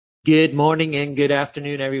Good morning and good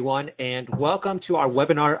afternoon, everyone, and welcome to our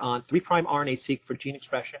webinar on 3' RNA-seq for gene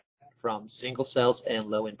expression from single cells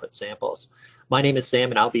and low input samples. My name is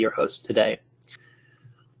Sam and I'll be your host today.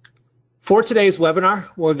 For today's webinar,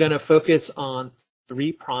 we're going to focus on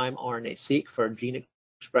 3' RNA-seq for gene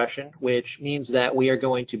expression, which means that we are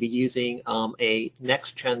going to be using a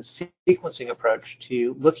next-gen sequencing approach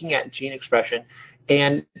to looking at gene expression.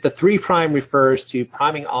 And the 3' refers to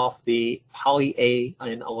priming off the poly A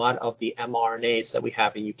in a lot of the mRNAs that we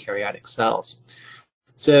have in eukaryotic cells.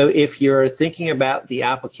 So if you're thinking about the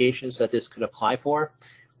applications that this could apply for,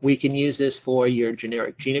 we can use this for your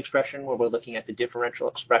generic gene expression, where we're looking at the differential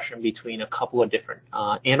expression between a couple of different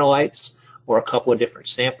analytes or a couple of different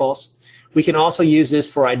samples. We can also use this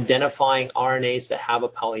for identifying RNAs that have a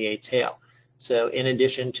poly A tail. So in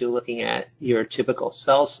addition to looking at your typical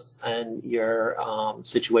cells and your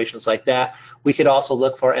situations like that, we could also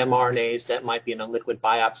look for mRNAs that might be in a liquid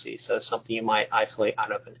biopsy, so something you might isolate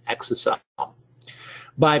out of an exosome.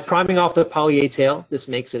 By priming off the poly A tail, this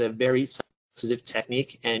makes it a very sensitive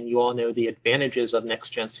technique, and you all know the advantages of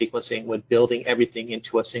next-gen sequencing with building everything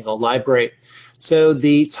into a single library. So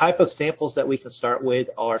the type of samples that we can start with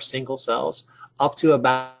are single cells, up to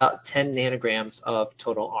about 10 nanograms of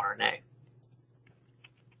total RNA.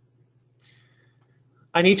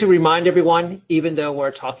 I need to remind everyone, even though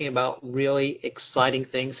we're talking about really exciting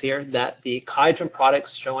things here, that the QIAGEN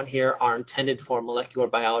products shown here are intended for molecular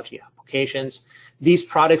biology applications. These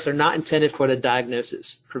products are not intended for the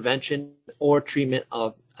diagnosis, prevention, or treatment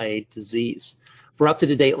of a disease. For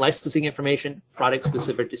up-to-date licensing information,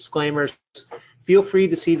 product-specific disclaimers, feel free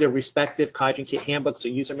to see the respective QIAGEN kit handbooks or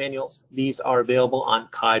user manuals. These are available on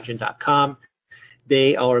QIAGEN.com.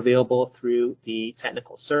 They are available through the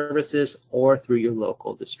technical services or through your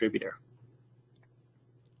local distributor.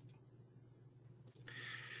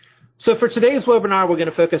 So for today's webinar, we're going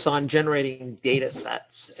to focus on generating data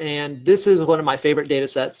sets. And this is one of my favorite data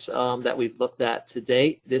sets that we've looked at to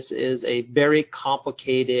date. This is a very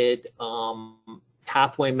complicated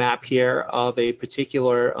pathway map here of a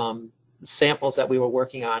particular samples that we were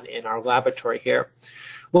working on in our laboratory here.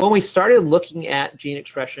 When we started looking at gene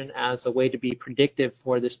expression as a way to be predictive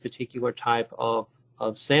for this particular type of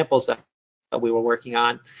samples that we were working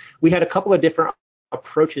on, we had a couple of different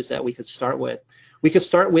approaches that we could start with. We could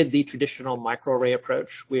start with the traditional microarray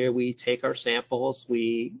approach, where we take our samples,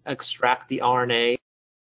 we extract the RNA,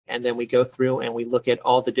 and then we go through and we look at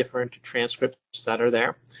all the different transcripts that are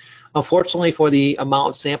there. Unfortunately, for the amount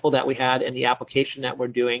of sample that we had and the application that we're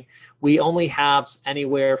doing, we only have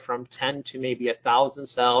anywhere from 10 to maybe 1,000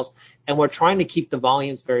 cells, and we're trying to keep the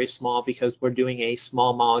volumes very small because we're doing a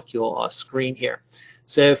small molecule screen here.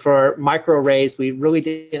 So for microarrays, we really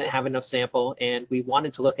didn't have enough sample, and we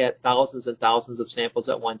wanted to look at thousands and thousands of samples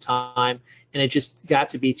at one time, and it just got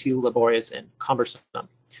to be too laborious and cumbersome.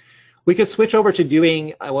 We could switch over to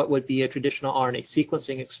doing what would be a traditional RNA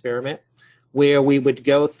sequencing experiment, where we would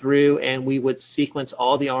go through and we would sequence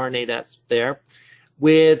all the RNA that's there.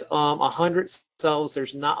 With 100 cells,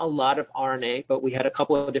 there's not a lot of RNA, but we had a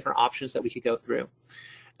couple of different options that we could go through.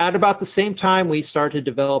 At about the same time, we started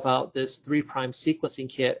to develop out this 3' sequencing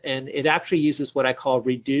kit, and it actually uses what I call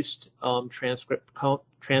reduced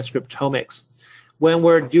transcriptomics. When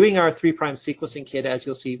we're doing our 3' sequencing kit, as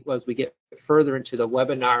you'll see as we get further into the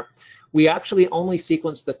webinar, we actually only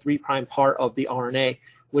sequence the 3' part of the RNA,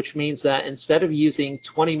 which means that instead of using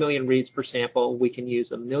 20 million reads per sample, we can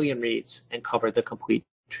use 1 million reads and cover the complete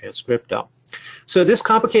transcriptome. So this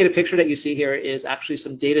complicated picture that you see here is actually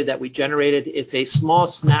some data that we generated. It's a small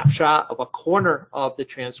snapshot of a corner of the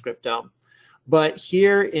transcriptome. But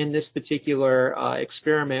here in this particular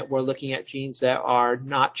experiment, we're looking at genes that are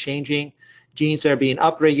not changing, genes that are being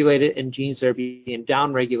upregulated, and genes that are being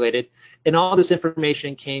downregulated. And all this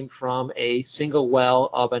information came from a single well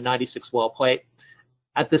of a 96 well plate.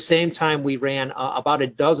 At the same time, we ran about a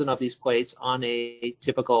dozen of these plates on a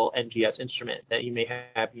typical NGS instrument that you may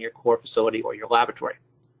have in your core facility or your laboratory.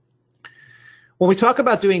 When we talk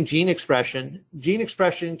about doing gene expression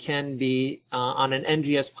can be on an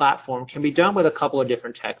NGS platform, can be done with a couple of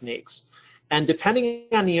different techniques. And depending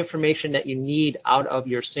on the information that you need out of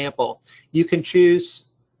your sample, you can choose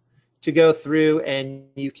to go through and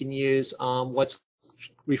you can use what's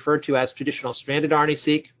referred to as traditional stranded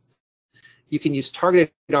RNA-seq. You can use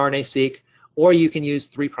targeted RNA-seq, or you can use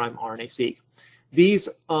 3' RNA-seq. This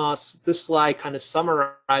slide kind of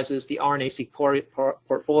summarizes the RNA-seq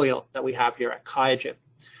portfolio that we have here at QIAGEN.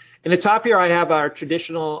 In the top here, I have our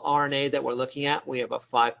traditional RNA that we're looking at. We have a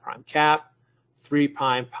 5' cap, 3'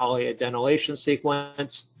 polyadenylation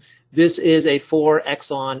sequence. This is a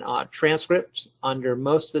 4-exon transcript under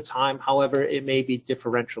most of the time. However, it may be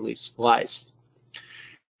differentially spliced.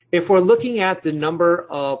 If we're looking at the number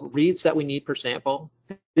of reads that we need per sample,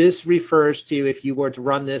 this refers to, if you were to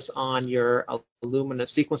run this on your Illumina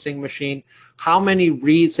sequencing machine, how many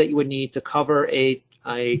reads that you would need to cover a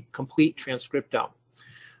complete transcriptome.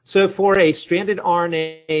 So for a stranded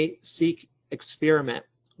RNA-seq experiment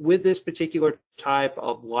with this particular type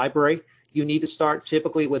of library, you need to start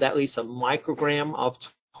typically with at least a microgram of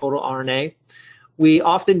total RNA. We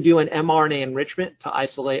often do an mRNA enrichment to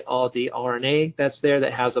isolate all the RNA that's there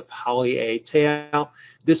that has a poly-A tail.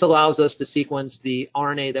 This allows us to sequence the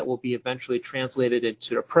RNA that will be eventually translated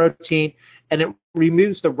into the protein, and it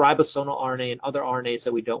removes the ribosomal RNA and other RNAs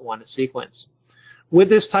that we don't want to sequence. With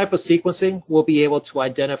this type of sequencing, we'll be able to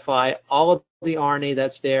identify all of the RNA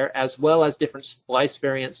that's there, as well as different splice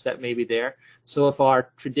variants that may be there. So if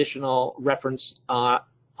our traditional reference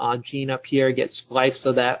gene up here gets spliced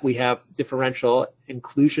so that we have differential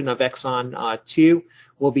inclusion of exon 2,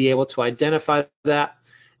 we'll be able to identify that.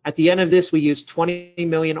 At the end of this, we use 20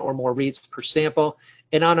 million or more reads per sample.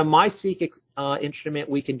 And on a MiSeq instrument,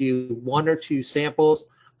 we can do 1 or 2 samples.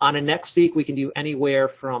 On a NextSeq, we can do anywhere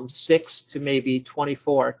from 6 to maybe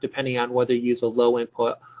 24, depending on whether you use a low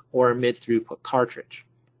input or a mid throughput cartridge.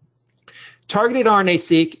 Targeted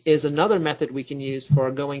RNA-seq is another method we can use for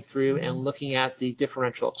going through and looking at the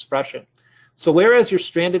differential expression. So whereas your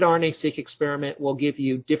stranded RNA-seq experiment will give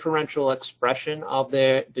you differential expression of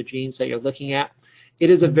the genes that you're looking at, it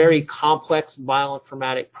is a very complex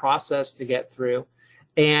bioinformatic process to get through.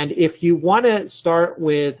 And if you want to start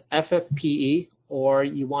with FFPE, or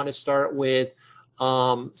you want to start with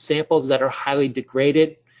samples that are highly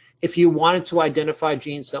degraded, if you wanted to identify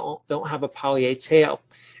genes that don't have a poly-A tail,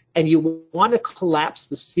 and you want to collapse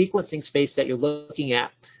the sequencing space that you're looking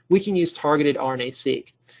at, we can use targeted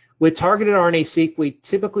RNA-seq. With targeted RNA-seq, we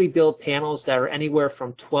typically build panels that are anywhere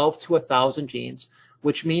from 12 to 1,000 genes,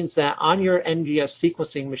 which means that on your NGS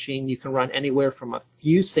sequencing machine, you can run anywhere from a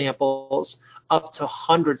few samples up to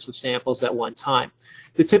hundreds of samples at one time.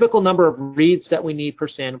 The typical number of reads that we need per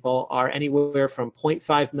sample are anywhere from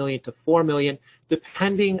 0.5 million to 4 million,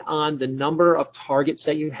 depending on the number of targets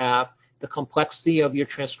that you have, the complexity of your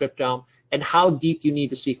transcriptome, and how deep you need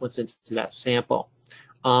to sequence into that sample.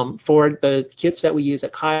 For the kits that we use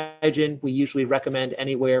at QIAGEN, we usually recommend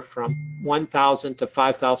anywhere from 1,000 to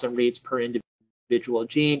 5,000 reads per individual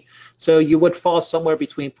gene. So you would fall somewhere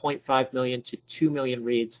between 0.5 million to 2 million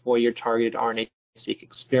reads for your targeted RNA-seq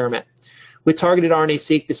experiment. With targeted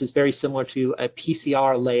RNA-seq, this is very similar to a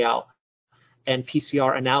PCR layout and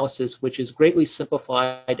PCR analysis, which is greatly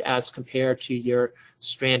simplified as compared to your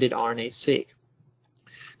stranded RNA-seq.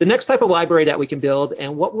 The next type of library that we can build,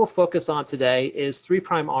 and what we'll focus on today, is 3'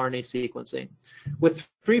 RNA sequencing. With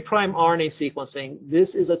 3' RNA sequencing,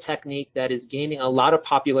 this is a technique that is gaining a lot of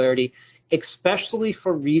popularity, especially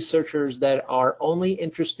for researchers that are only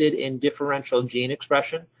interested in differential gene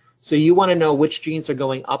expression. So you want to know which genes are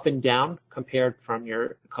going up and down compared from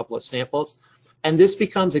your couple of samples. And this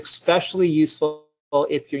becomes especially useful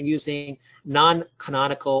if you're using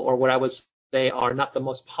non-canonical, or what I would say are not the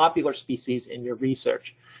most popular species in your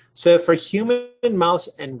research. So for human, mouse,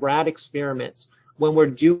 and rat experiments, when we're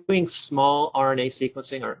doing small RNA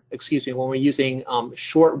sequencing, or excuse me, when we're using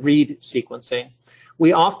short read sequencing,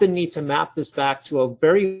 we often need to map this back to a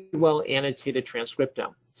very well annotated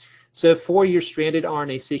transcriptome. So for your stranded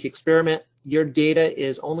RNA-seq experiment, your data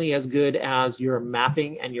is only as good as your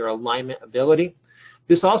mapping and your alignment ability.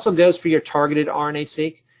 This also goes for your targeted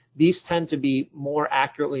RNA-seq. These tend to be more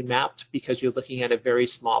accurately mapped because you're looking at a very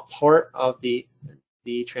small part of the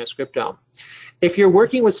transcriptome. If you're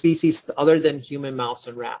working with species other than human, mouse,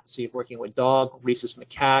 and rat, so you're working with dog, rhesus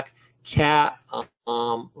macaque, cat,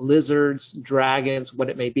 lizards, dragons, what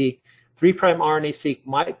it may be, 3' RNA-seq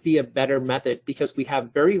might be a better method because we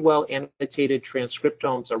have very well annotated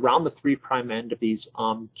transcriptomes around the 3' end of these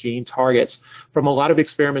gene targets from a lot of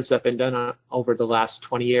experiments that have been done over the last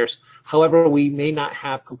 20 years. However, we may not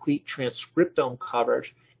have complete transcriptome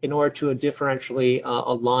coverage in order to differentially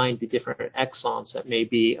align the different exons that may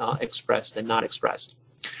be expressed and not expressed.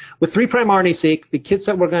 With 3' RNA-seq, the kits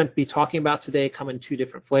that we're going to be talking about today come in 2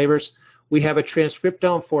 different flavors. We have a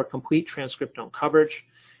transcriptome for complete transcriptome coverage.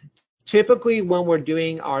 Typically, when we're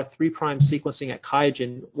doing our 3' sequencing at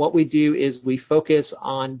QIAGEN, what we do is we focus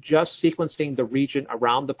on just sequencing the region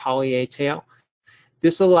around the poly-A tail.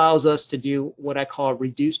 This allows us to do what I call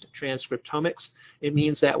reduced transcriptomics. It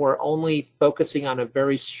means that we're only focusing on a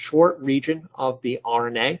very short region of the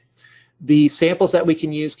RNA. The samples that we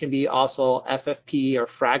can use can be also FFPE or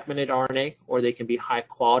fragmented RNA, or they can be high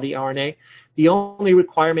quality RNA. The only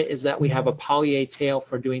requirement is that we have a poly-A tail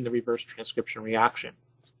for doing the reverse transcription reaction.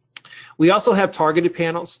 We also have targeted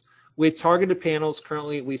panels. With targeted panels,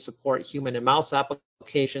 currently we support human and mouse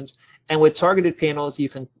applications. And with targeted panels, you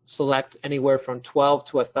can select anywhere from 12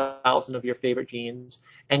 to 1,000 of your favorite genes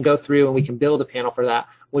and go through, and we can build a panel for that,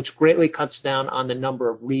 which greatly cuts down on the number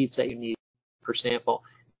of reads that you need per sample.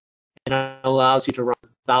 And it allows you to run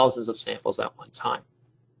thousands of samples at one time.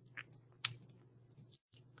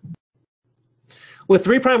 With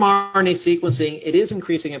 3' RNA sequencing, it is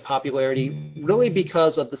increasing in popularity really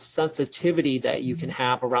because of the sensitivity that you can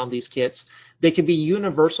have around these kits. They can be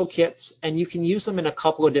universal kits, and you can use them in a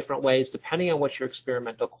couple of different ways depending on what your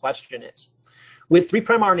experimental question is. With 3'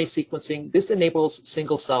 RNA sequencing, this enables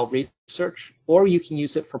single-cell research, or you can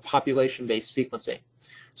use it for population-based sequencing.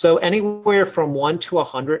 So anywhere from 1 to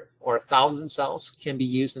 100 or 1,000 cells can be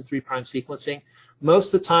used in 3' sequencing.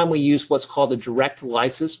 Most of the time we use what's called a direct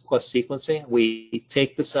lysis plus sequencing. We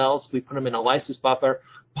take the cells, we put them in a lysis buffer,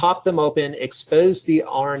 pop them open, expose the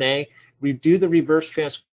RNA, we do the reverse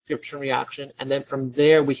transcription reaction, and then from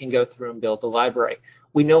there we can go through and build the library.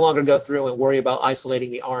 We no longer go through and worry about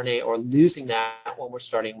isolating the RNA or losing that when we're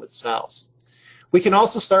starting with cells. We can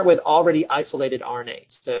also start with already isolated RNA,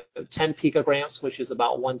 so 10 picograms, which is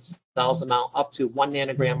about 1 cell's amount, up to 1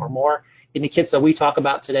 nanogram or more. In the kits that we talk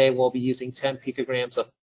about today, we'll be using 10 picograms up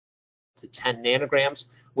to 10 nanograms,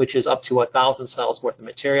 which is up to 1,000 cells worth of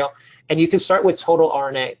material. And you can start with total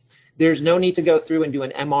RNA. There's no need to go through and do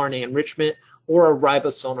an mRNA enrichment or a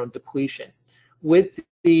ribosomal depletion. With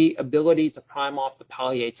the ability to prime off the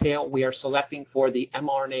poly-A tail, we are selecting for the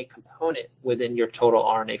mRNA component within your total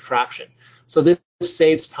RNA fraction. So this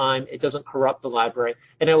saves time, it doesn't corrupt the library,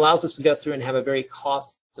 and it allows us to go through and have a very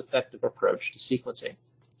cost-effective approach to sequencing.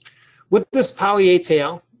 With this poly-A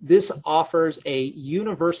tail, this offers a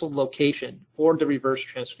universal location for the reverse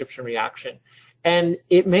transcription reaction, and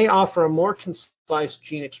it may offer a more concise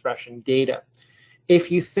gene expression data.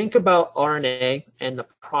 If you think about RNA and the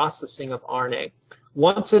processing of RNA,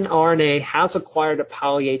 once an RNA has acquired a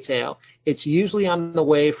poly-A tail, it's usually on the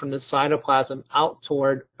way from the cytoplasm out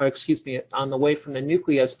toward, or excuse me, on the way from the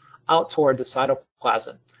nucleus out toward the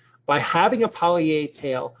cytoplasm. By having a poly-A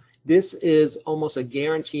tail, this is almost a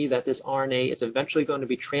guarantee that this RNA is eventually going to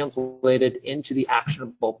be translated into the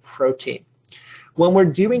actionable protein. When we're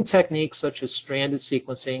doing techniques such as stranded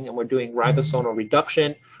sequencing and we're doing ribosomal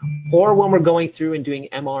reduction, or when we're going through and doing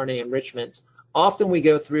mRNA enrichments, often we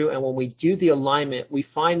go through and when we do the alignment, we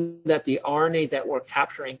find that the RNA that we're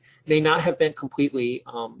capturing may not have been completely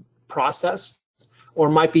processed, or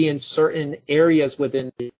might be in certain areas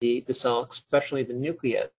within the cell, especially the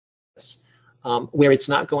nucleus, where it's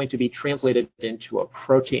not going to be translated into a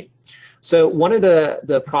protein. So one of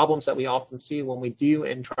the problems that we often see when we do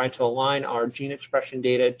and try to align our gene expression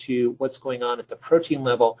data to what's going on at the protein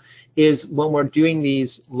level is when we're doing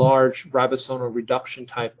these large ribosomal reduction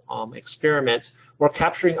type experiments, we're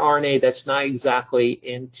capturing RNA that's not exactly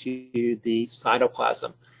into the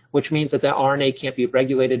cytoplasm, which means that the RNA can't be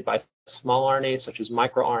regulated by small RNAs such as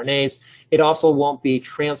microRNAs. It also won't be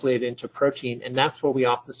translated into protein, and that's where we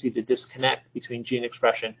often see the disconnect between gene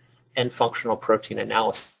expression and functional protein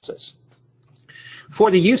analysis. For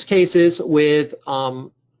the use cases with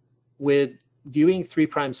doing 3'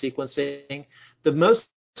 sequencing, the most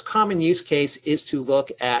common use case is to look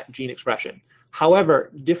at gene expression. However,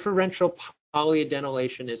 differential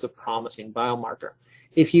polyadenylation is a promising biomarker.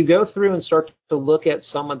 If you go through and start to look at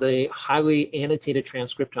some of the highly annotated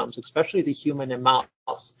transcriptomes, especially the human and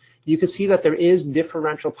mouse, you can see that there is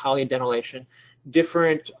differential polyadenylation,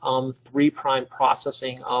 different 3'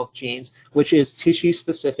 processing of genes, which is tissue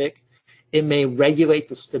specific. It may regulate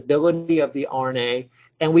the stability of the RNA,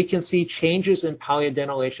 and we can see changes in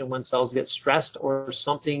polyadenylation when cells get stressed or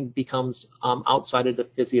something becomes outside of the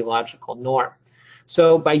physiological norm.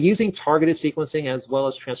 So by using targeted sequencing as well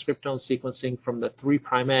as transcriptome sequencing from the 3'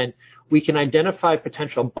 end, we can identify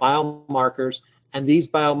potential biomarkers, and these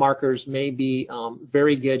biomarkers may be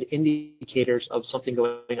very good indicators of something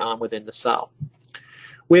going on within the cell.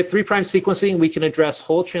 With 3' sequencing, we can address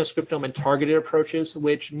whole transcriptome and targeted approaches,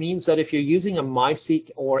 which means that if you're using a MiSeq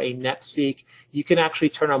or a NextSeq, you can actually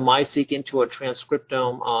turn a MiSeq into a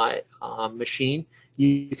transcriptome machine.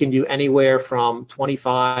 You can do anywhere from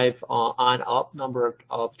 25 on up number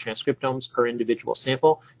of transcriptomes per individual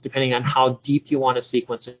sample, depending on how deep you want to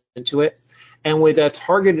sequence into it. And with a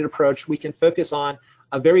targeted approach, we can focus on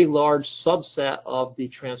a very large subset of the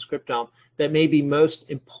transcriptome that may be most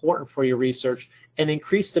important for your research and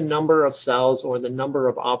increase the number of cells or the number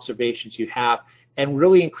of observations you have, and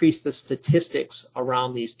really increase the statistics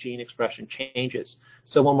around these gene expression changes.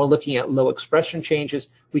 So when we're looking at low expression changes,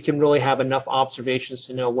 we can really have enough observations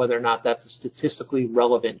to know whether or not that's a statistically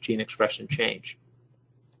relevant gene expression change.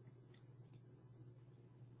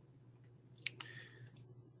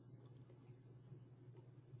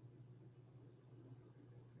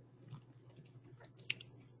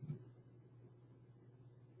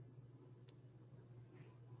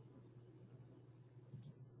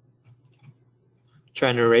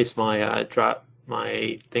 Trying to erase my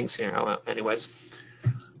my things here. Anyways.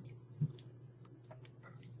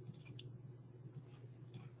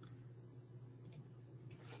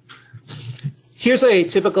 Here's a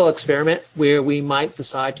typical experiment where we might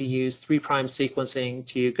decide to use 3' sequencing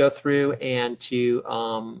to go through and to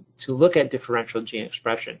look at differential gene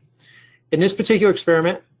expression. In this particular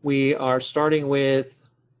experiment, we are starting with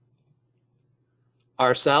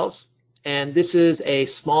our cells, and this is a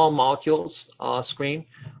small molecules screen.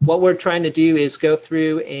 What we're trying to do is go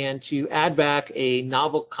through and to add back a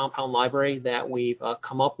novel compound library that we've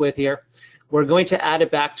come up with here. We're going to add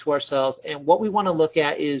it back to our cells, and what we want to look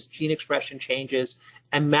at is gene expression changes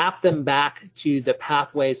and map them back to the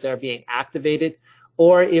pathways that are being activated.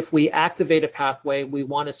 Or if we activate a pathway, we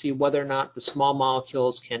want to see whether or not the small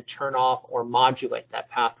molecules can turn off or modulate that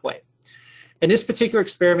pathway. In this particular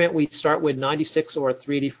experiment, we start with 96 or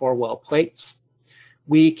 384 well plates.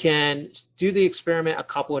 We can do the experiment a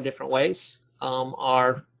couple of different ways.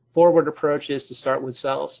 Our forward approach is to start with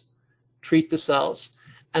cells, treat the cells,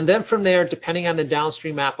 and then from there, depending on the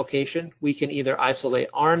downstream application, we can either isolate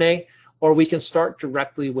RNA or we can start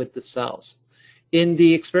directly with the cells. In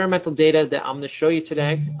the experimental data that I'm going to show you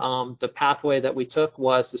today, the pathway that we took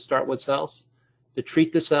was to start with cells, to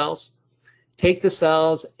treat the cells, take the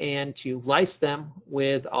cells and to lyse them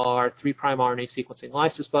with our 3' RNA sequencing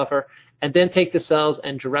lysis buffer, and then take the cells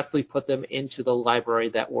and directly put them into the library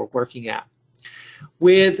that we're working at.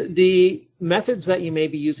 With the methods that you may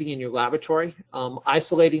be using in your laboratory,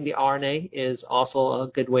 isolating the RNA is also a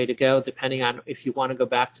good way to go, depending on if you want to go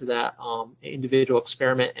back to that individual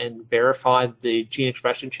experiment and verify the gene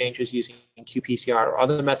expression changes using qPCR or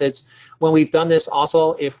other methods. When we've done this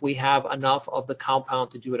also, if we have enough of the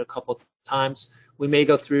compound to do it a couple of times, we may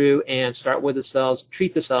go through and start with the cells,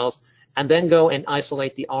 treat the cells, and then go and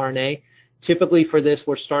isolate the RNA. Typically for this,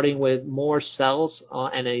 we're starting with more cells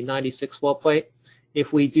and a 96 well plate.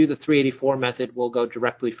 If we do the 384 method, we'll go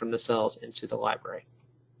directly from the cells into the library.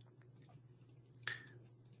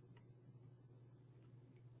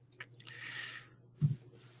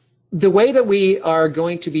 The way that we are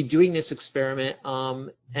going to be doing this experiment,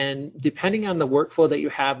 and depending on the workflow that you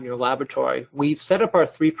have in your laboratory, we've set up our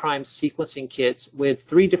 3' sequencing kits with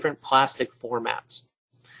 3 different plastic formats.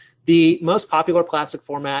 The most popular plastic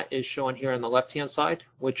format is shown here on the left-hand side,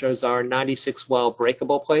 which is our 96 well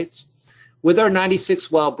breakable plates. With our 96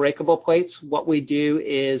 well breakable plates, what we do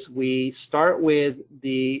is we start with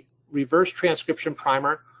the reverse transcription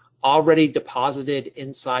primer already deposited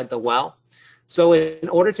inside the well. So in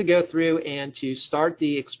order to go through and to start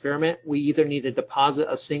the experiment, we either need to deposit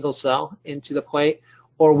a single cell into the plate,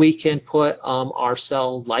 or we can put our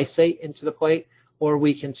cell lysate into the plate, or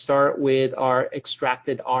we can start with our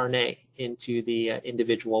extracted RNA into the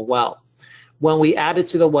individual well. When we add it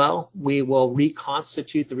to the well, we will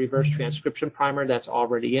reconstitute the reverse transcription primer that's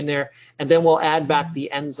already in there, and then we'll add back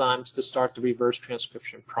the enzymes to start the reverse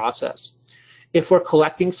transcription process. If we're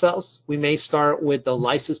collecting cells, we may start with the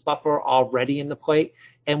lysis buffer already in the plate,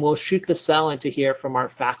 and we'll shoot the cell into here from our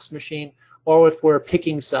fax machine. Or if we're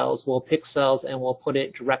picking cells, we'll pick cells and we'll put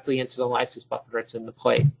it directly into the lysis buffer that's in the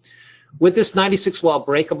plate. With this 96 well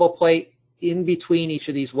breakable plate, in between each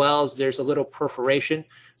of these wells, there's a little perforation.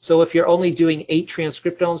 So if you're only doing 8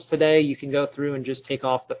 transcriptomes today, you can go through and just take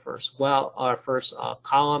off the first well, first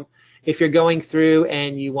column. If you're going through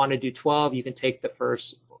and you want to do 12, you can take the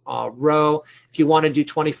first row. If you want to do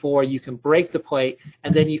 24, you can break the plate,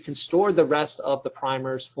 and then you can store the rest of the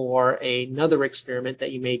primers for another experiment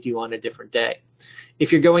that you may do on a different day.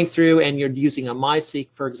 If you're going through and you're using a MiSeq,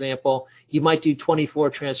 for example, you might do 24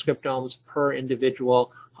 transcriptomes per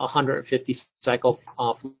individual 150 cycle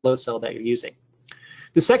flow cell that you're using.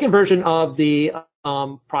 The second version of the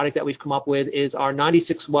product that we've come up with is our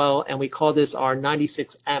 96 well, and we call this our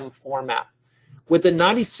 96M format. With the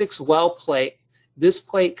 96 well plate, this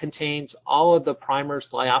plate contains all of the primers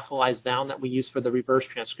lyophilized down that we use for the reverse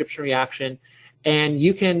transcription reaction, and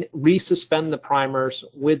you can resuspend the primers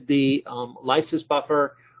with the lysis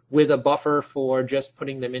buffer, with a buffer for just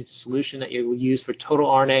putting them into solution that you will use for total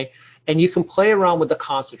RNA, and you can play around with the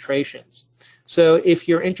concentrations. So if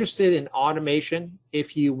you're interested in automation,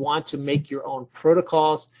 if you want to make your own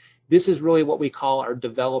protocols, this is really what we call our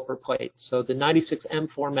developer plates. So the 96M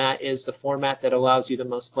format is the format that allows you the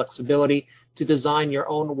most flexibility to design your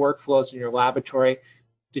own workflows in your laboratory,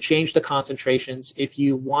 to change the concentrations. If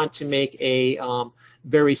you want to make a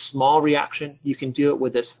very small reaction, you can do it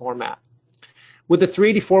with this format. With the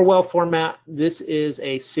 384 well format, this is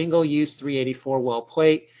a single-use 384 well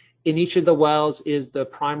plate. In each of the wells is the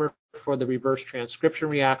primer for the reverse transcription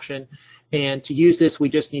reaction. And to use this, we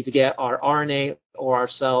just need to get our RNA or our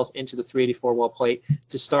cells into the 384 well plate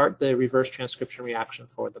to start the reverse transcription reaction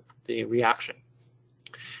for the reaction.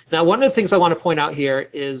 Now, one of the things I want to point out here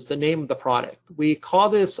is the name of the product. We call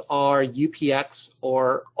this our UPX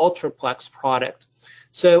or ultraplex product.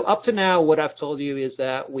 So up to now, what I've told you is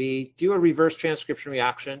that we do a reverse transcription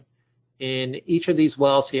reaction in each of these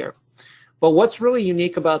wells here. But what's really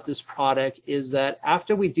unique about this product is that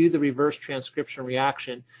after we do the reverse transcription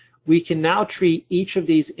reaction, we can now treat each of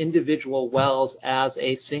these individual wells as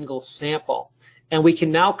a single sample. And we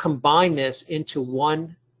can now combine this into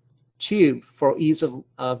one tube for ease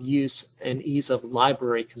of use and ease of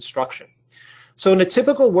library construction. So in a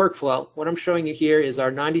typical workflow, what I'm showing you here is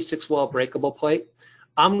our 96 well breakable plate.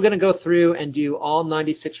 I'm going to go through and do all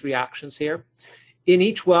 96 reactions here. In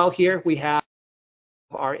each well here, we have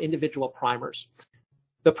our individual primers.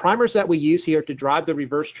 The primers that we use here to drive the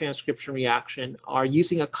reverse transcription reaction are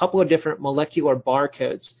using a couple of different molecular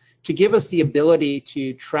barcodes to give us the ability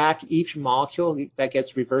to track each molecule that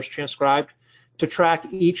gets reverse transcribed, to track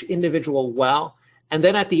each individual well, and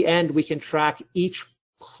then at the end we can track each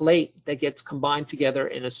plate that gets combined together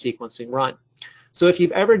in a sequencing run. So if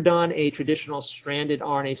you've ever done a traditional stranded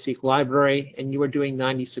RNA-seq library and you were doing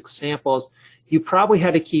 96 samples, you probably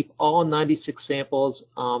had to keep all 96 samples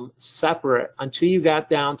separate until you got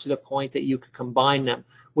down to the point that you could combine them,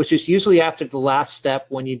 which is usually after the last step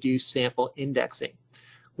when you do sample indexing.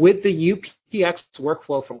 With the UPX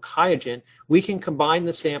workflow from QIAGEN, we can combine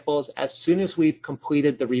the samples as soon as we've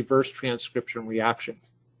completed the reverse transcription reaction.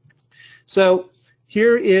 So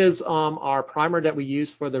here is our primer that we use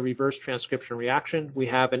for the reverse transcription reaction. We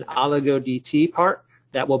have an oligo-DT part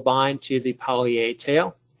that will bind to the poly-A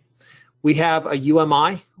tail. We have a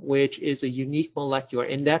UMI, which is a unique molecular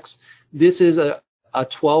index. This is a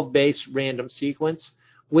 12-base random sequence.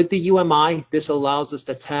 With the UMI, this allows us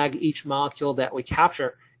to tag each molecule that we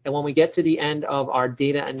capture, and when we get to the end of our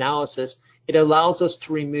data analysis, it allows us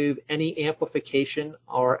to remove any amplification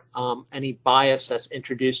or any bias that's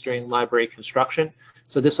introduced during library construction.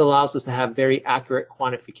 So this allows us to have very accurate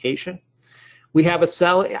quantification. We have a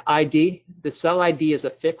cell ID. The cell ID is a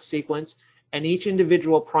fixed sequence, and each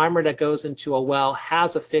individual primer that goes into a well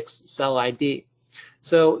has a fixed cell ID.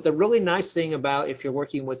 So the really nice thing about if you're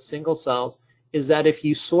working with single cells is that if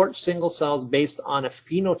you sort single cells based on a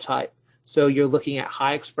phenotype, so you're looking at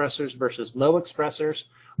high expressors versus low expressors,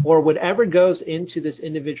 or whatever goes into this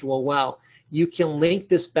individual well, you can link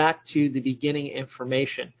this back to the beginning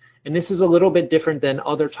information. And this is a little bit different than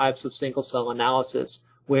other types of single cell analysis,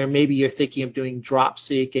 where maybe you're thinking of doing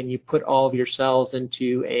drop-seq and you put all of your cells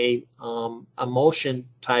into a emulsion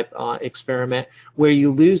type experiment where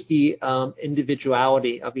you lose the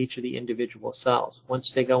individuality of each of the individual cells.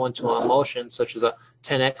 Once they go into an emulsion, such as a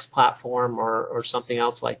 10x platform or something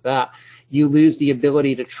else like that, you lose the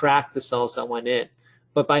ability to track the cells that went in.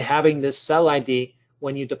 But by having this cell ID,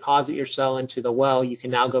 when you deposit your cell into the well, you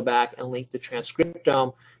can now go back and link the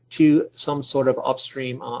transcriptome to some sort of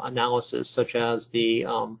upstream analysis, such as the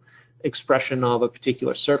expression of a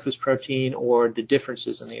particular surface protein or the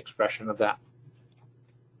differences in the expression of that.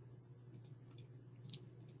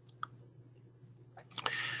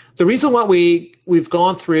 The reason why we've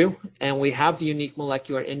gone through and we have the unique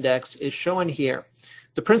molecular index is shown here.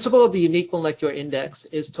 The principle of the unique molecular index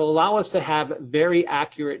is to allow us to have very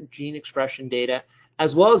accurate gene expression data,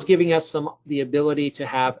 as well as giving us the ability to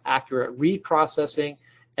have accurate read processing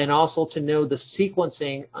and also to know the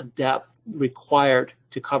sequencing depth required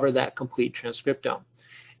to cover that complete transcriptome.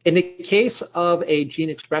 In the case of a gene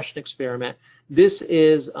expression experiment, this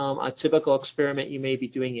is a typical experiment you may be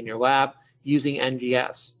doing in your lab using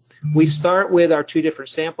NGS. We start with our two different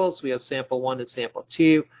samples. We have sample 1 and sample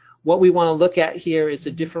 2. What we want to look at here is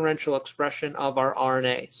the differential expression of our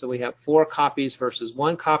RNA. So we have 4 copies versus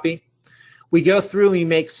 1 copy. We go through and we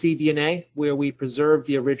make cDNA, where we preserve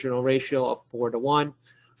the original ratio of 4:1.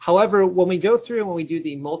 However, when we go through and when we do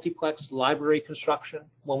the multiplex library construction,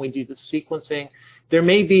 when we do the sequencing, there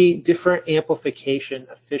may be different amplification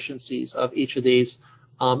efficiencies of each of these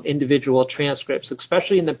individual transcripts,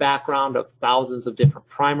 especially in the background of thousands of different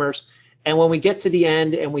primers. And when we get to the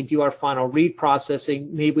end and we do our final read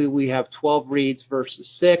processing, maybe we have 12 reads versus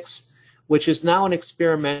 6, which is now an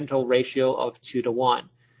experimental ratio of 2:1.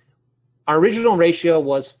 Our original ratio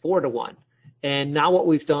was 4:1. And now what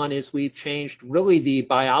we've done is we've changed really the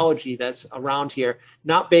biology that's around here,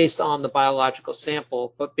 not based on the biological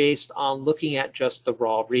sample, but based on looking at just the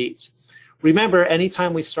raw reads. Remember,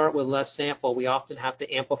 anytime we start with less sample, we often have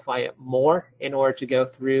to amplify it more in order to go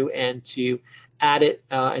through and to add it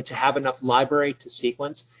and to have enough library to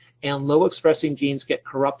sequence. And low expressing genes get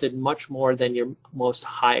corrupted much more than your most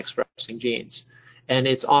high expressing genes. And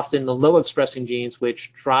it's often the low expressing genes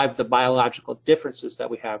which drive the biological differences that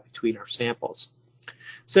we have between our samples.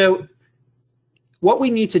 So what we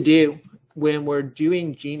need to do when we're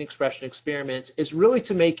doing gene expression experiments is really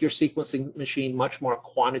to make your sequencing machine much more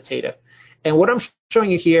quantitative. And what I'm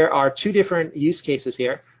showing you here are two different use cases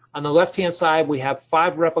here. On the left-hand side, we have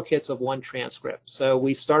 5 replicates of 1 transcript. So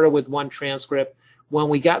we started with 1 transcript. When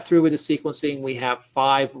we got through with the sequencing, we have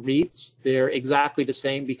 5 reads. They're exactly the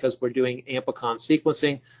same because we're doing amplicon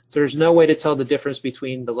sequencing. So there's no way to tell the difference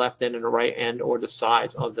between the left end and the right end or the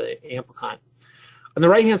size of the amplicon. On the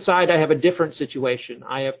right-hand side, I have a different situation.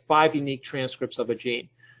 I have 5 unique transcripts of a gene.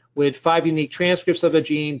 With 5 unique transcripts of a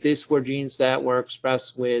gene, these were genes that were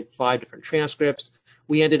expressed with 5 different transcripts.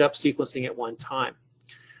 We ended up sequencing at one time.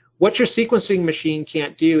 What your sequencing machine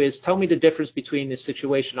can't do is tell me the difference between the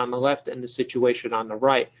situation on the left and the situation on the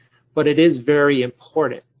right, but it is very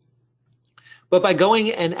important. But by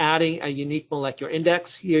going and adding a unique molecular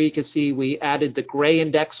index, here you can see we added the gray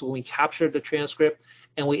index when we captured the transcript,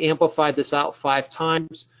 and we amplified this out 5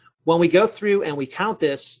 times. When we go through and we count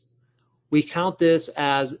this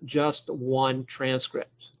as just 1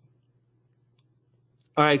 transcript.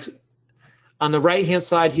 All right. On the right-hand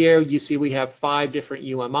side here, you see we have 5 different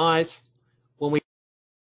UMIs. When we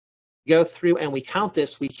go through and we count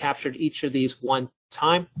this, we captured each of these 1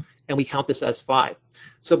 time, and we count this as 5.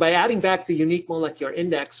 So by adding back the unique molecular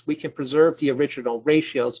index, we can preserve the original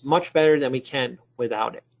ratios much better than we can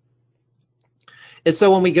without it. And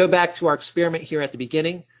so when we go back to our experiment here at the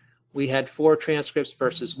beginning, we had 4 transcripts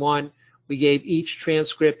versus 1. We gave each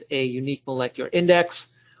transcript a unique molecular index.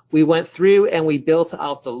 We went through and we built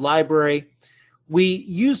out the library. We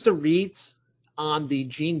used the reads on the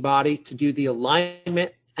gene body to do the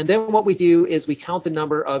alignment. And then what we do is we count the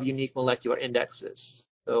number of unique molecular indexes.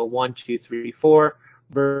 So 1, 2, 3, 4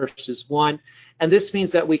 versus 1. And this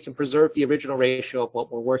means that we can preserve the original ratio of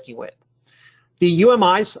what we're working with. The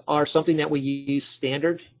UMIs are something that we use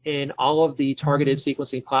standard in all of the targeted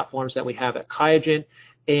sequencing platforms that we have at QIAGEN.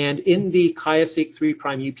 And in the QIAseq 3'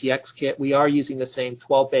 UPX kit, we are using the same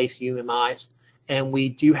 12-base UMIs. And we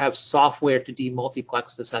do have software to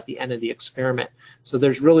demultiplex this at the end of the experiment. So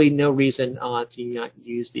there's really no reason to not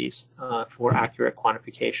use these for accurate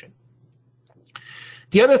quantification.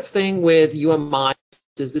 The other thing with UMI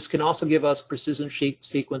is this can also give us precision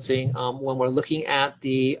sequencing when we're looking at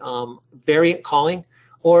the variant calling,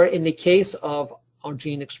 or in the case of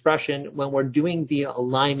gene expression, when we're doing the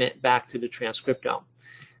alignment back to the transcriptome.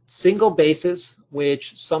 Single bases,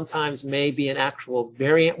 which sometimes may be an actual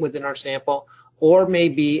variant within our sample, or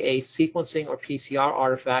maybe a sequencing or PCR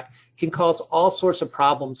artifact, can cause all sorts of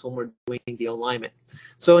problems when we're doing the alignment.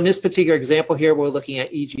 So in this particular example here, we're looking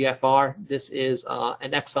at EGFR. This is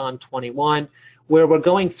an exon 21, where we're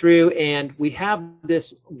going through and we have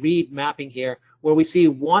this read mapping here, where we see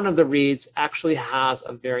one of the reads actually has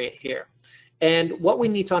a variant here. And what we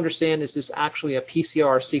need to understand, is this actually a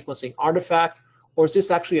PCR sequencing artifact, or is this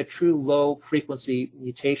actually a true low frequency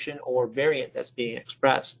mutation or variant that's being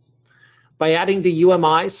expressed? By adding the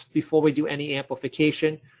UMIs before we do any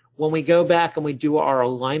amplification, when we go back and we do our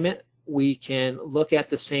alignment, we can look at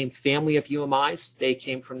the same family of UMIs. They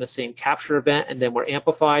came from the same capture event and then were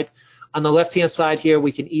amplified. On the left-hand side here,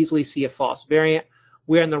 we can easily see a false variant,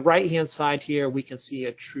 where on the right-hand side here, we can see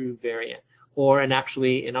a true variant, or and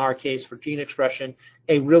actually, in our case for gene expression,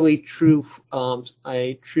 a really true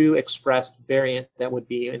expressed variant that would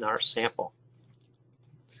be in our sample.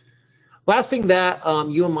 Last thing that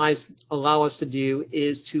UMIs allow us to do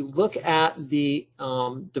is to look at the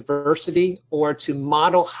diversity, or to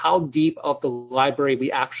model how deep of the library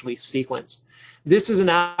we actually sequence. This is an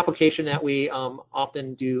application that we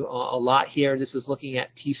often do a lot here. This is looking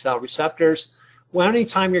at T-cell receptors. Well,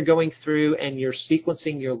 anytime you're going through and you're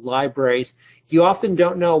sequencing your libraries, you often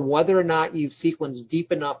don't know whether or not you've sequenced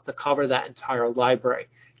deep enough to cover that entire library.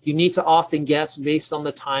 You need to often guess based on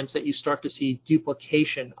the times that you start to see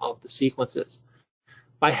duplication of the sequences.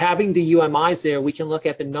 By having the UMIs there, we can look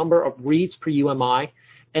at the number of reads per UMI,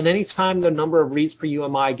 and anytime the number of reads per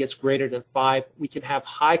UMI gets greater than 5, we can have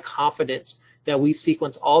high confidence that we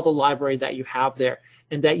sequence all the library that you have there,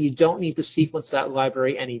 and that you don't need to sequence that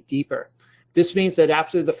library any deeper. This means that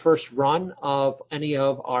after the first run of any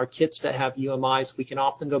of our kits that have UMIs, we can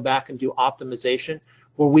often go back and do optimization,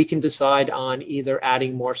 where we can decide on either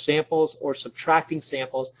adding more samples or subtracting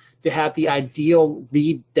samples to have the ideal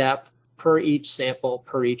read depth per each sample,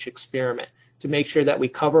 per each experiment, to make sure that we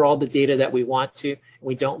cover all the data that we want to, and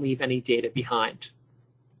we don't leave any data behind.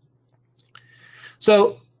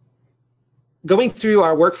 So going through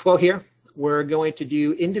our workflow here, we're going to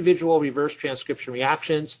do individual reverse transcription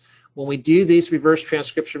reactions. When we do these reverse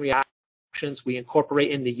transcription reactions, we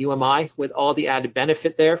incorporate in the UMI with all the added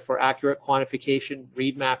benefit there for accurate quantification,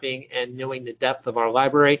 read mapping, and knowing the depth of our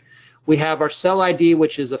library. We have our cell ID,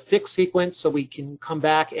 which is a fixed sequence, so we can come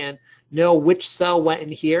back and know which cell went in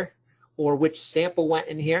here or which sample went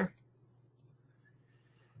in here.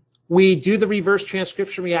 We do the reverse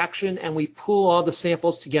transcription reaction and we pool all the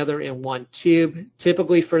samples together in one tube.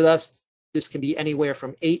 Typically for us, this can be anywhere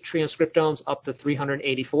from 8 transcriptomes up to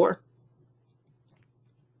 384.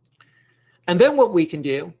 And then what we can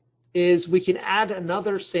do is we can add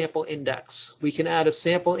another sample index. We can add a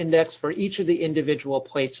sample index for each of the individual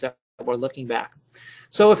plates that we're looking back.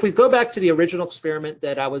 So if we go back to the original experiment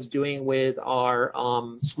that I was doing with our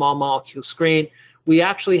small molecule screen, we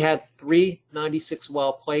actually had 3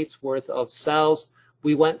 96-well plates worth of cells.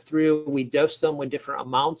 We went through, we dosed them with different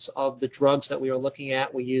amounts of the drugs that we were looking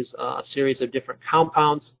at. We used a series of different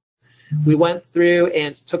compounds. We went through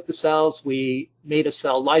and took the cells, we made a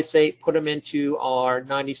cell lysate, put them into our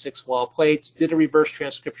 96-well plates, did a reverse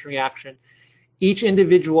transcription reaction. Each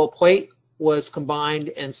individual plate was combined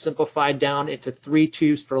and simplified down into 3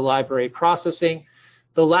 tubes for library processing.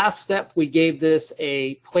 The last step, we gave this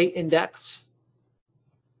a plate index.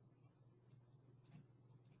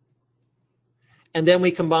 And then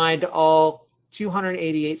we combined all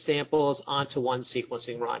 288 samples onto one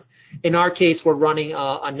sequencing run. In our case, we're running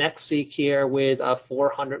a NextSeq here with a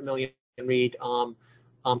 400 million read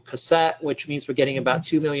cassette, which means we're getting about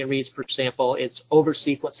 2 million reads per sample. It's over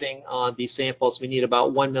sequencing these samples. We need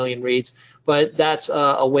about 1 million reads, but that's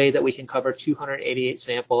a way that we can cover 288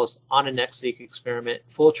 samples on a NextSeq experiment,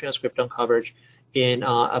 full transcriptome coverage in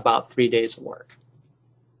about 3 days of work.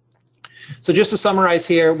 So just to summarize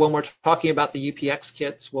here, when we're talking about the UPX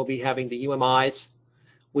kits, we'll be having the UMIs.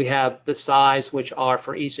 We have the size, which are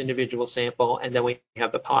for each individual sample, and then we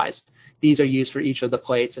have the pies. These are used for each of the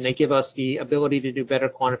plates, and they give us the ability to do better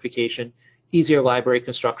quantification, easier library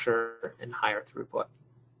construction, and higher throughput.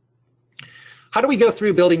 How do we go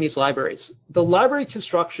through building these libraries? The library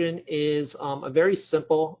construction is a very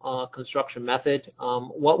simple construction method.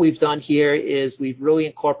 What we've done here is we've really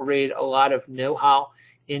incorporated a lot of know-how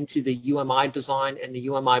into the UMI design and the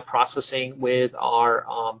UMI processing with our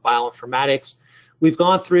bioinformatics. We've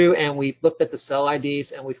gone through and we've looked at the cell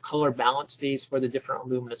IDs and we've color balanced these for the different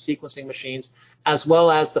Illumina sequencing machines, as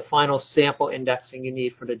well as the final sample indexing you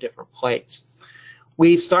need for the different plates.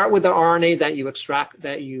 We start with the RNA that you extract,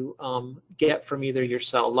 that you get from either your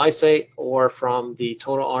cell lysate or from the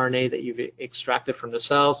total RNA that you've extracted from the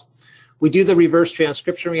cells. We do the reverse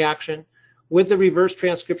transcription reaction. With the reverse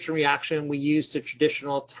transcription reaction, we use the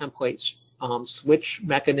traditional template switch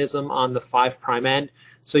mechanism on the 5' end.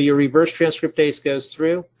 So your reverse transcriptase goes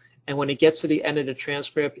through, and when it gets to the end of the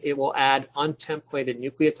transcript, it will add untemplated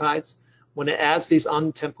nucleotides. When it adds these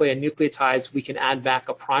untemplated nucleotides, we can add back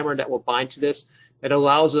a primer that will bind to this that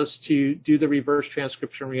allows us to do the reverse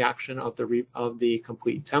transcription reaction of the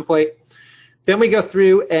complete template. Then we go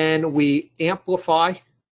through and we amplify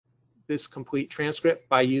this complete transcript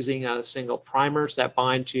by using single primers that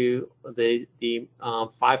bind to the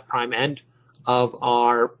 5' end of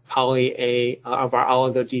our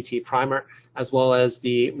oligo DT primer, as well as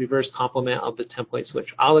the reverse complement of the template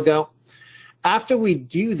switch oligo. After we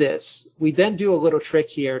do this, we then do a little trick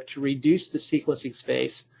here to reduce the sequencing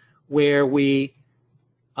space, where we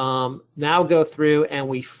now go through and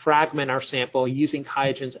we fragment our sample using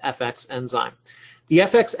QIAGEN's FX enzyme. The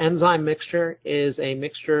FX enzyme mixture is a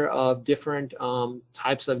mixture of different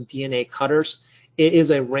types of DNA cutters. It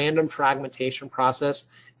is a random fragmentation process,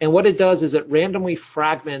 and what it does is it randomly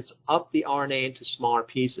fragments up the RNA into smaller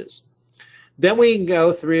pieces. Then we can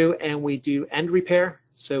go through and we do end repair,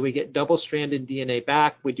 so we get double-stranded DNA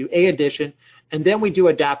back, we do A addition, and then we do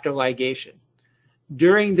adapter ligation.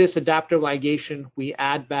 During this adapter ligation, we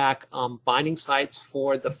add back binding sites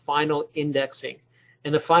for the final indexing.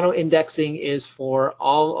 And the final indexing is for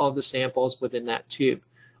all of the samples within that tube.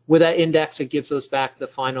 With that index, it gives us back the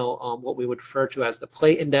final, what we would refer to as the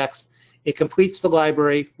plate index. It completes the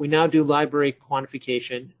library. We now do library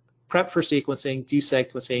quantification, prep for sequencing, do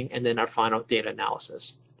sequencing, and then our final data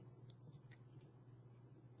analysis.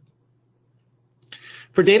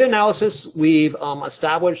 For data analysis, we've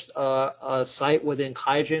established a site within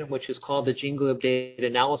QIAGEN, which is called the GeneGlobe Data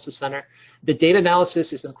Analysis Center. The data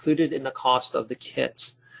analysis is included in the cost of the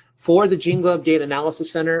kits. For the GeneGlobe Data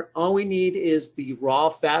Analysis Center, all we need is the raw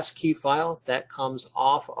FASTQ file that comes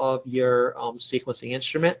off of your sequencing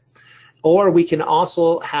instrument. Or we can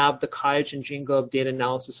also have the QIAGEN GeneGlobe Data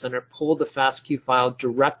Analysis Center pull the FASTQ file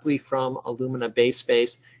directly from Illumina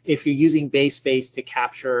BaseSpace if you're using BaseSpace to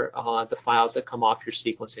capture the files that come off your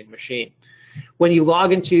sequencing machine. When you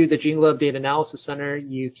log into the GeneGlobe Data Analysis Center,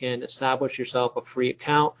 you can establish yourself a free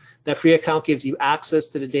account. That free account gives you access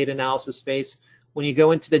to the data analysis space. When you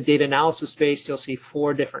go into the data analysis space, you'll see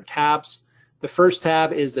 4 different tabs. The first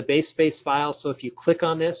tab is the BaseSpace file, so if you click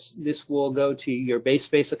on this, this will go to your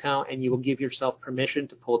BaseSpace account and you will give yourself permission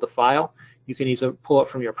to pull the file. You can either pull it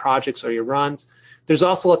from your projects or your runs. There's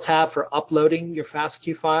also a tab for uploading your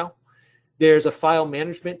FASTQ file. There's a file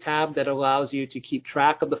management tab that allows you to keep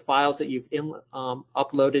track of the files that you've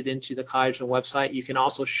uploaded into the QIAGEN website. You can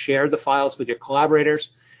also share the files with your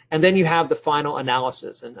collaborators. And then you have the final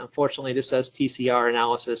analysis, and unfortunately this says TCR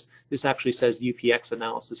analysis. This actually says UPX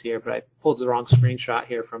analysis here, but I pulled the wrong screenshot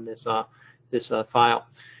here from this, file.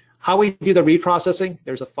 How we do the read processing,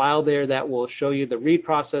 there's a file there that will show you the read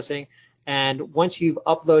processing, and once you've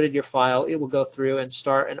uploaded your file, it will go through and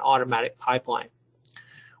start an automatic pipeline.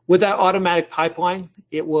 With that automatic pipeline,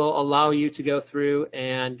 it will allow you to go through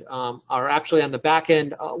and, or actually on the back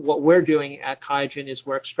end, what we're doing at QIAGEN is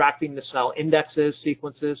we're extracting the cell indexes,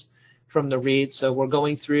 sequences from the reads. So we're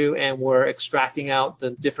going through and we're extracting out the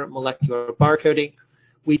different molecular barcoding.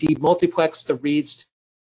 We demultiplex the reads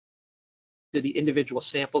to the individual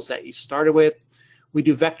samples that you started with. We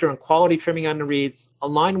do vector and quality trimming on the reads,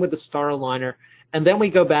 align with the star aligner, and then we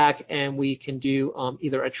go back and we can do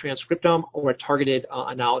either a transcriptome or a targeted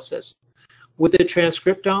analysis. With the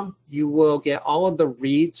transcriptome, you will get all of the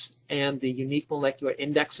reads and the unique molecular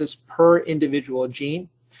indexes per individual gene.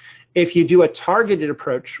 If you do a targeted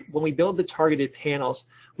approach, when we build the targeted panels,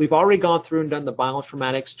 we've already gone through and done the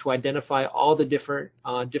bioinformatics to identify all the different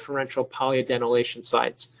differential polyadenylation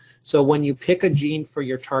sites. So when you pick a gene for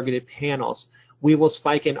your targeted panels, we will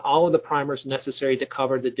spike in all of the primers necessary to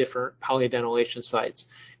cover the different polyadenylation sites.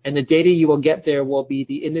 And the data you will get there will be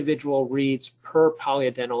the individual reads per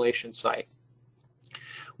polyadenylation site.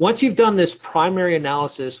 Once you've done this primary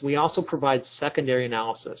analysis, we also provide secondary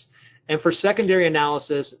analysis. And for secondary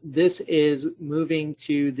analysis, this is moving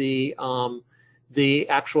to the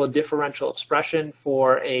actual differential expression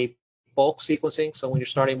for a bulk sequencing, so when you're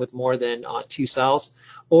starting with more than 2 cells,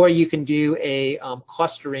 or you can do a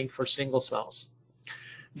clustering for single cells.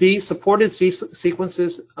 The supported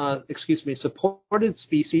sequences, supported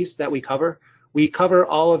species that we cover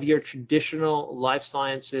all of your traditional life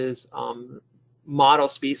sciences model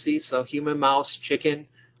species, so human, mouse, chicken,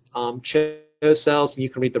 CHO cells, and you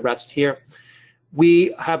can read the rest here.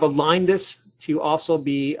 We have aligned this to also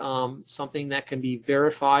be something that can be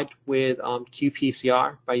verified with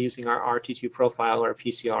qPCR by using our RT2 profile or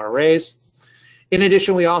PCR arrays. In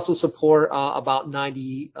addition, we also support about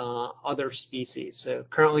 90 other species. So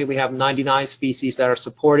currently we have 99 species that are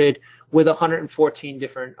supported with 114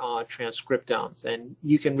 different transcriptomes. And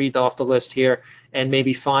you can read off the list here and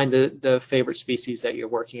maybe find the favorite species that you're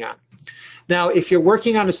working on. Now, if you're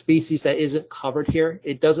working on a species that isn't covered here,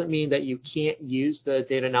 it doesn't mean that you can't use the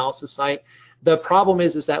data analysis site. The problem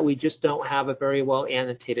is that we just don't have a very well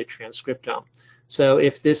annotated transcriptome. So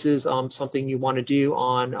if this is something you want to do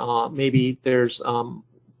on, maybe there's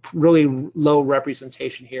really low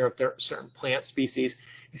representation here of certain plant species.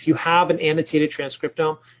 If you have an annotated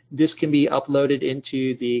transcriptome, this can be uploaded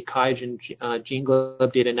into the QIAGEN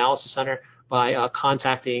GeneGlobe Data Analysis Center by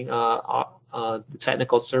contacting the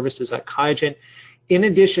technical services at QIAGEN. In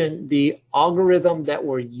addition, the algorithm that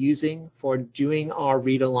we're using for doing our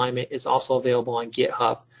read alignment is also available on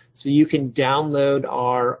GitHub. So you can download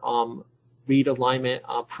our read alignment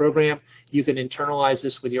program. You can internalize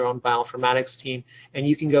this with your own bioinformatics team, and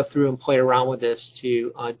you can go through and play around with this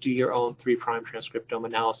to do your own 3' transcriptome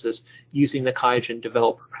analysis using the QIAGEN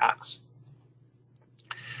developer packs.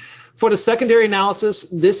 For the secondary analysis,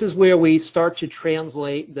 this is where we start to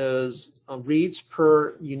translate those reads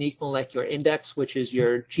per unique molecular index, which is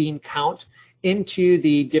your gene count, into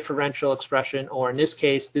the differential expression, or in this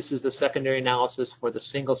case, this is the secondary analysis for the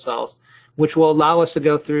single cells, which will allow us to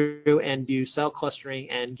go through and do cell clustering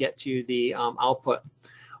and get to the output.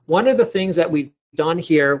 One of the things that we've done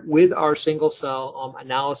here with our single cell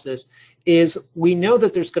analysis is we know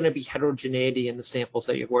that there's going to be heterogeneity in the samples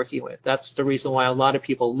that you're working with. That's the reason why a lot of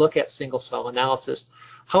people look at single cell analysis.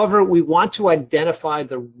 However, we want to identify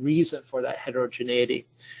the reason for that heterogeneity.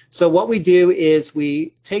 So what we do is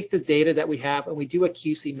we take the data that we have and we do a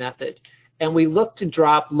QC method, and we look to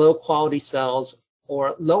drop low quality cells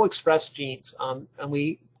or low expressed genes, and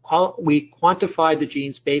we quantify the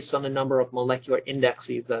genes based on the number of molecular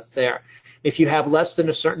indexes that's there. If you have less than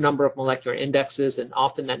a certain number of molecular indexes, and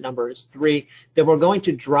often that number is 3, then we're going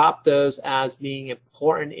to drop those as being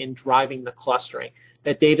important in driving the clustering.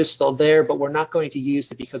 That data is still there, but we're not going to use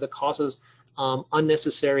it because it causes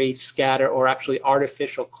unnecessary scatter or actually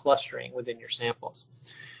artificial clustering within your samples.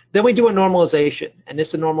 Then we do a normalization, and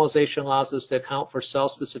this normalization allows us to account for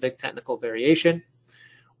cell-specific technical variation.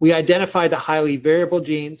 We identify the highly variable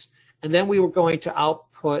genes, and then we were going to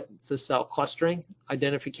output the cell clustering,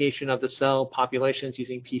 identification of the cell populations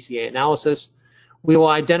using PCA analysis. We will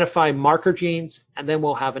identify marker genes, and then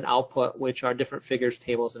we'll have an output, which are different figures,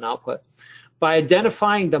 tables, and output. By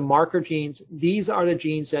identifying the marker genes, these are the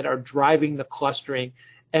genes that are driving the clustering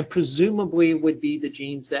and presumably would be the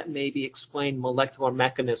genes that maybe explain molecular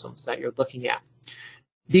mechanisms that you're looking at.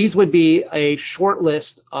 These would be a short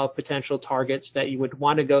list of potential targets that you would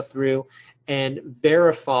want to go through and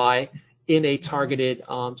verify in a targeted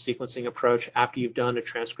sequencing approach after you've done a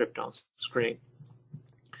transcriptome screen.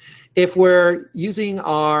 If we're using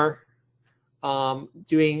our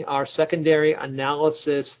doing our secondary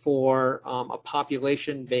analysis for a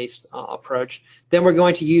population-based approach, then we're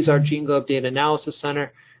going to use our GeneGlobe Data Analysis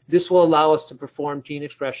Center. This will allow us to perform gene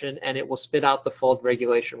expression, and it will spit out the fold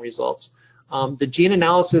regulation results. The Gene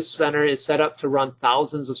Analysis Center is set up to run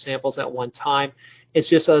thousands of samples at one time. It's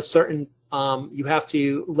just a certain, you have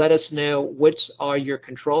to let us know which are your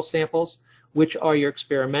control samples, which are your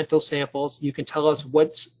experimental samples. You can tell us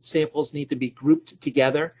what samples need to be grouped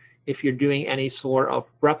together if you're doing any sort of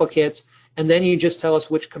replicates, and then you just tell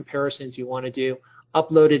us which comparisons you want to do,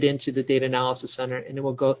 upload it into the Data Analysis Center, and it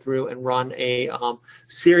will go through and run a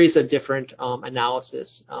series of different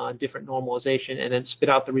analysis, different normalization, and then spit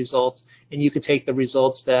out the results, and you can take the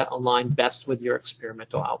results that align best with your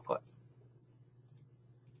experimental output.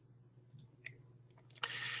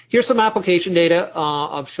 Here's some application data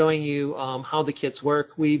of showing you how the kits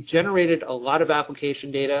work. We've generated a lot of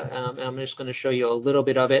application data, and I'm just going to show you a little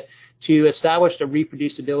bit of it to establish the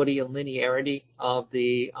reproducibility and linearity of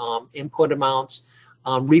the input amounts,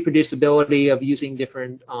 reproducibility of using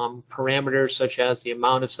different parameters such as the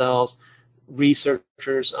amount of cells,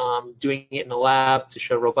 researchers doing it in the lab to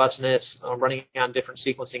show robustness, running on different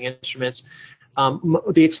sequencing instruments.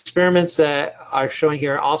 The experiments that are showing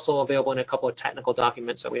here are also available in a couple of technical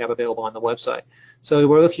documents that we have available on the website. So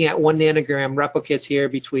we're looking at 1 nanogram replicates here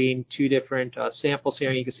between 2 different samples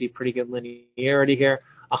here. You can see pretty good linearity here,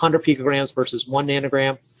 100 picograms versus 1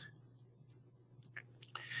 nanogram.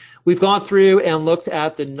 We've gone through and looked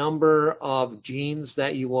at the number of genes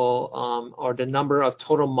that you will, or the number of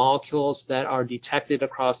total molecules that are detected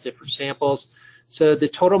across different samples. So the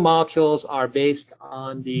total molecules are based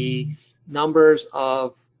on the numbers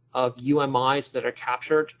of UMIs that are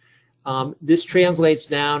captured. This translates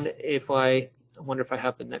down, I wonder if I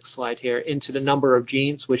have the next slide here, into the number of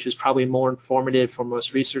genes, which is probably more informative for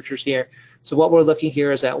most researchers here. So what we're looking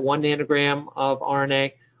here is at 1 nanogram of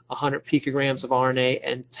RNA, 100 picograms of RNA,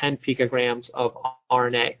 and 10 picograms of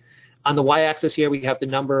RNA. On the y-axis here, we have the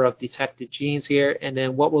number of detected genes here, and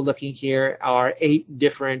then what we're looking here are 8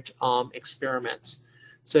 different experiments.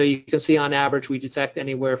 So you can see on average we detect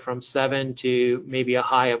anywhere from 7 to maybe a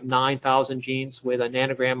high of 9,000 genes with a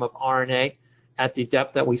nanogram of RNA at the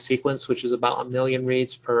depth that we sequence, which is about 1 million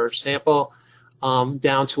reads per sample,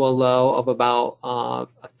 down to a low of about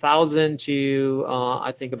 1,000 to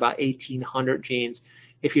I think about 1,800 genes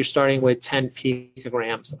if you're starting with 10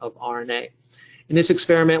 picograms of RNA. In this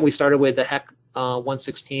experiment, we started with the HEC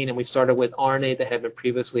 116, and we started with RNA that had been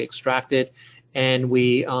previously extracted, and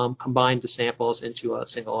we combined the samples into a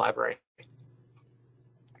single library.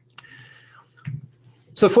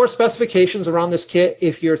 So for specifications around this kit,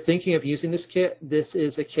 if you're thinking of using this kit, this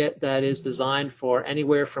is a kit that is designed for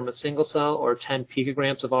anywhere from a single cell or 10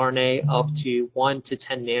 picograms of RNA up to 1 to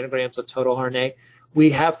 10 nanograms of total RNA. We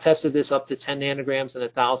have tested this up to 10 nanograms and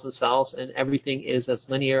 1,000 cells, and everything is as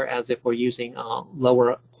linear as if we're using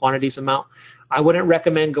lower quantities amount. I wouldn't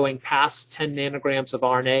recommend going past 10 nanograms of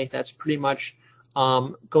RNA. That's pretty much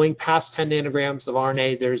going past 10 nanograms of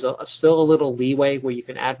RNA. There's still a little leeway where you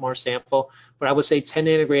can add more sample, but I would say 10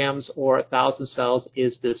 nanograms or 1,000 cells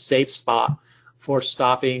is the safe spot for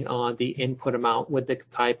stopping the input amount with the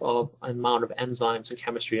type of amount of enzymes and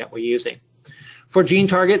chemistry that we're using. For gene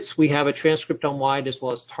targets, we have a transcriptome-wide as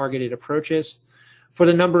well as targeted approaches. For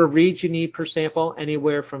the number of reads you need per sample,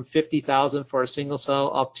 anywhere from 50,000 for a single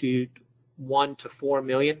cell up to 1 to 4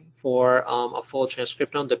 million for a full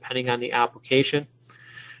transcriptome, depending on the application.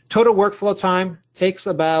 Total workflow time takes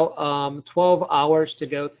about 12 hours to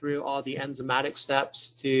go through all the enzymatic steps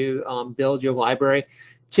to build your library.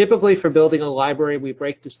 Typically for building a library, we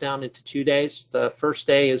break this down into 2 days. The first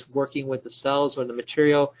day is working with the cells or the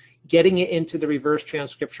material, getting it into the reverse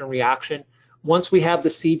transcription reaction. Once we have the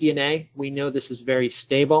cDNA, we know this is very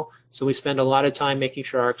stable, so we spend a lot of time making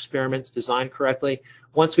sure our experiment's designed correctly.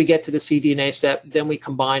 Once we get to the cDNA step, then we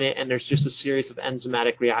combine it, and there's just a series of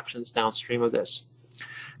enzymatic reactions downstream of this.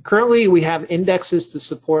 Currently, we have indexes to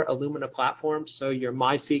support Illumina platforms, so your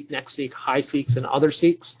MiSeq, NextSeq, HiSeq, and other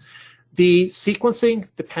seqs. The sequencing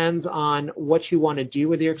depends on what you want to do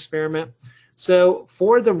with your experiment. So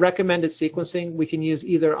for the recommended sequencing, we can use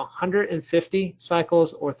either 150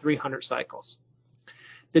 cycles or 300 cycles.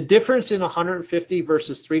 The difference in 150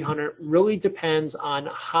 versus 300 really depends on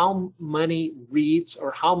how many reads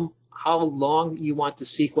or how long you want to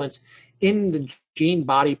sequence in the gene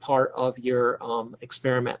body part of your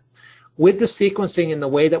experiment. With the sequencing and the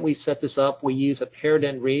way that we set this up, we use a paired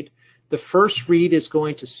end read. The first read is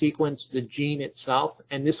going to sequence the gene itself,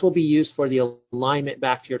 and this will be used for the alignment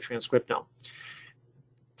back to your transcriptome.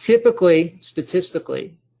 Typically,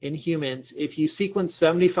 statistically, in humans, if you sequence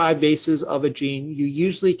 75 bases of a gene, you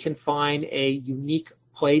usually can find a unique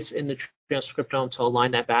place in the transcriptome to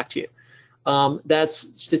align that back to you.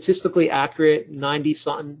 That's statistically accurate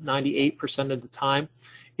 90-something, 98% of the time.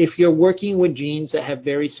 If you're working with genes that have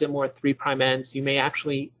very similar 3' ends, you may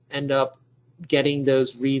actually end up getting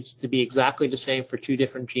those reads to be exactly the same for 2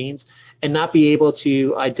 different genes and not be able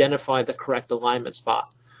to identify the correct alignment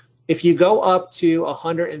spot. If you go up to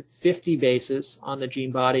 150 bases on the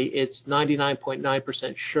gene body, it's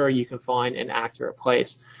 99.9% sure you can find an accurate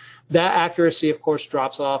place. That accuracy, of course,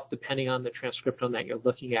 drops off depending on the transcriptome that you're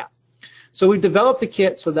looking at. So we've developed a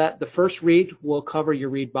kit so that the first read will cover your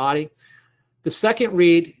read body. The second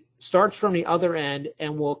read starts from the other end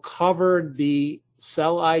and will cover the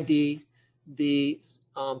cell ID, the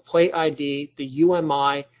plate ID, the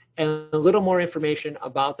UMI, and a little more information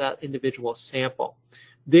about that individual sample.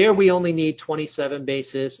 There we only need 27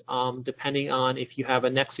 bases, depending on if you have a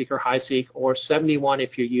NextSeq or HiSeq, or 71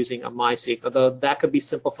 if you're using a MiSeq, although that could be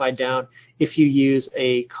simplified down if you use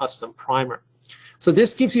a custom primer. So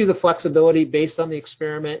this gives you the flexibility based on the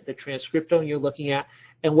experiment, the transcriptome you're looking at,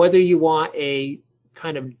 and whether you want a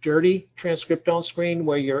kind of dirty transcriptome screen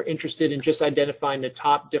where you're interested in just identifying the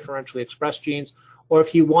top differentially expressed genes, or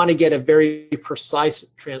if you want to get a very precise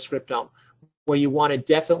transcriptome where you want to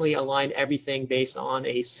definitely align everything based on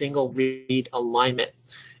a single read alignment.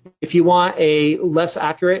 If you want a less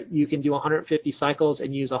accurate, you can do 150 cycles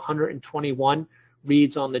and use 121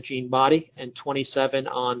 reads on the gene body and 27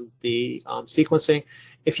 on the sequencing.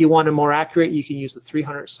 If you want a more accurate, you can use the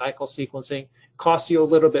 300 cycle sequencing. Cost you a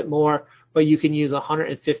little bit more, but you can use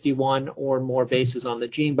 151 or more bases on the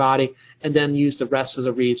gene body and then use the rest of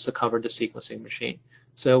the reads to cover the sequencing machine.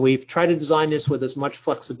 So we've tried to design this with as much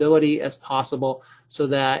flexibility as possible so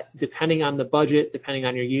that depending on the budget, depending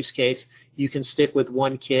on your use case, you can stick with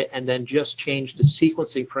one kit and then just change the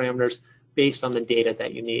sequencing parameters based on the data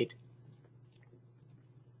that you need.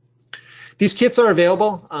 These kits are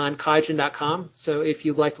available on QIAGEN.com, so if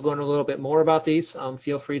you'd like to learn a little bit more about these,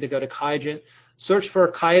 feel free to go to QIAGEN. Search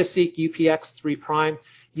for QIAseq UPX 3'.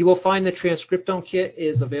 You will find the transcriptome kit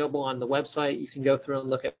is available on the website. You can go through and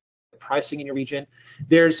look at pricing in your region.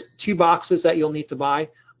 There's 2 boxes that you'll need to buy.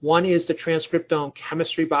 One is the transcriptome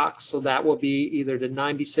chemistry box, so that will be either the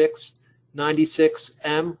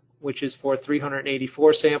 96M, which is for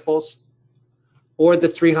 384 samples, or the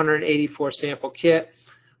 384 sample kit.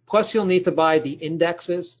 Plus you'll need to buy the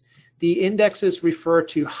indexes. The indexes refer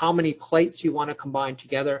to how many plates you want to combine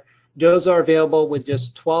together. Those are available with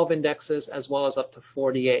just 12 indexes as well as up to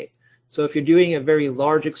 48. So if you're doing a very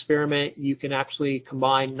large experiment, you can actually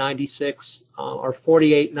combine 96 or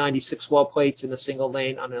 48 96 well plates in a single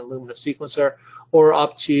lane on an Illumina sequencer, or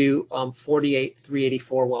up to 48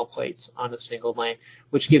 384 well plates on a single lane,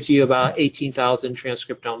 which gives you about 18,000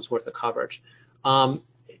 transcriptomes worth of coverage.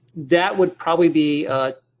 That would probably be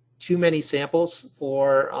too many samples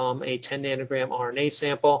for a 10 nanogram RNA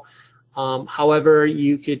sample. However,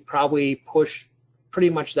 you could probably push pretty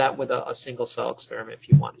much that with a single cell experiment if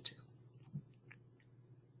you wanted to.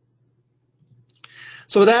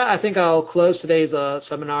 So with that, I think I'll close today's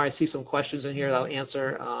seminar. I see some questions in here that I'll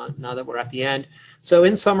answer now that we're at the end. So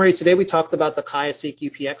in summary, today we talked about the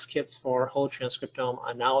QIAseq UPX kits for whole transcriptome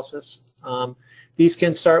analysis. These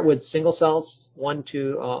can start with single cells, 1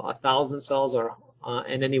 to 1,000 cells, or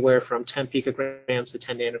and anywhere from 10 picograms to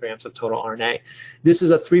 10 nanograms of total RNA. This is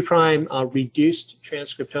a 3' reduced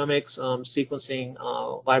transcriptomics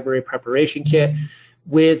sequencing library preparation kit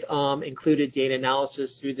with included data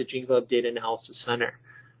analysis through the GeneGlobe Data Analysis Center.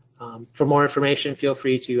 For more information, feel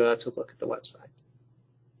free to look at the website.